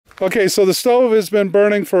Okay, so the stove has been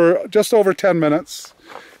burning for just over 10 minutes,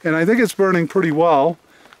 and I think it's burning pretty well.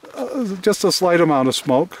 Just a slight amount of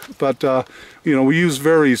smoke, but you know, we used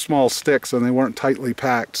very small sticks and they weren't tightly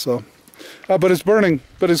packed, so but it's burning,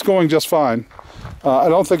 but it's going just fine. I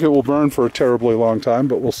don't think it will burn for a terribly long time,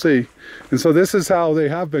 but we'll see. And so this is how they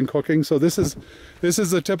have been cooking. So this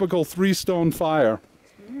is a typical 3-stone fire,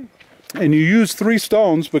 and you use 3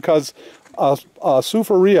 stones because a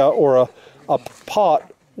sufuria or a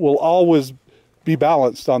pot will always be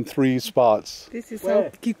balanced on 3 spots. This is how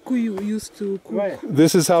Kikuyu used to cook.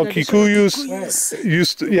 This is how Kikuyus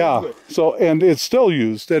used to, yeah. So, and it's still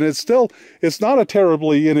used, and it's not a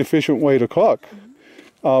terribly inefficient way to cook,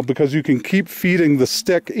 because you can keep feeding the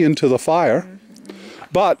stick into the fire.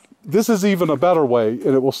 But this is even a better way,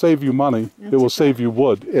 and it will save you money. It will save you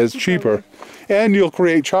wood. It's cheaper, and you'll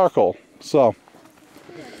create charcoal. So,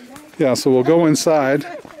 yeah. So we'll go inside,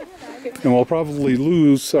 and we'll probably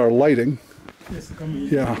lose our lighting.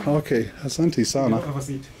 Yeah, okay. Asante sana.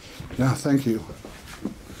 Yeah, thank you.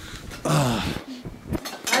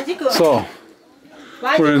 So,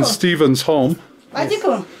 we're in Stephen's home. Yeah.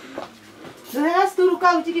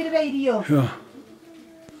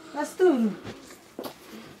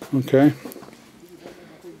 Okay.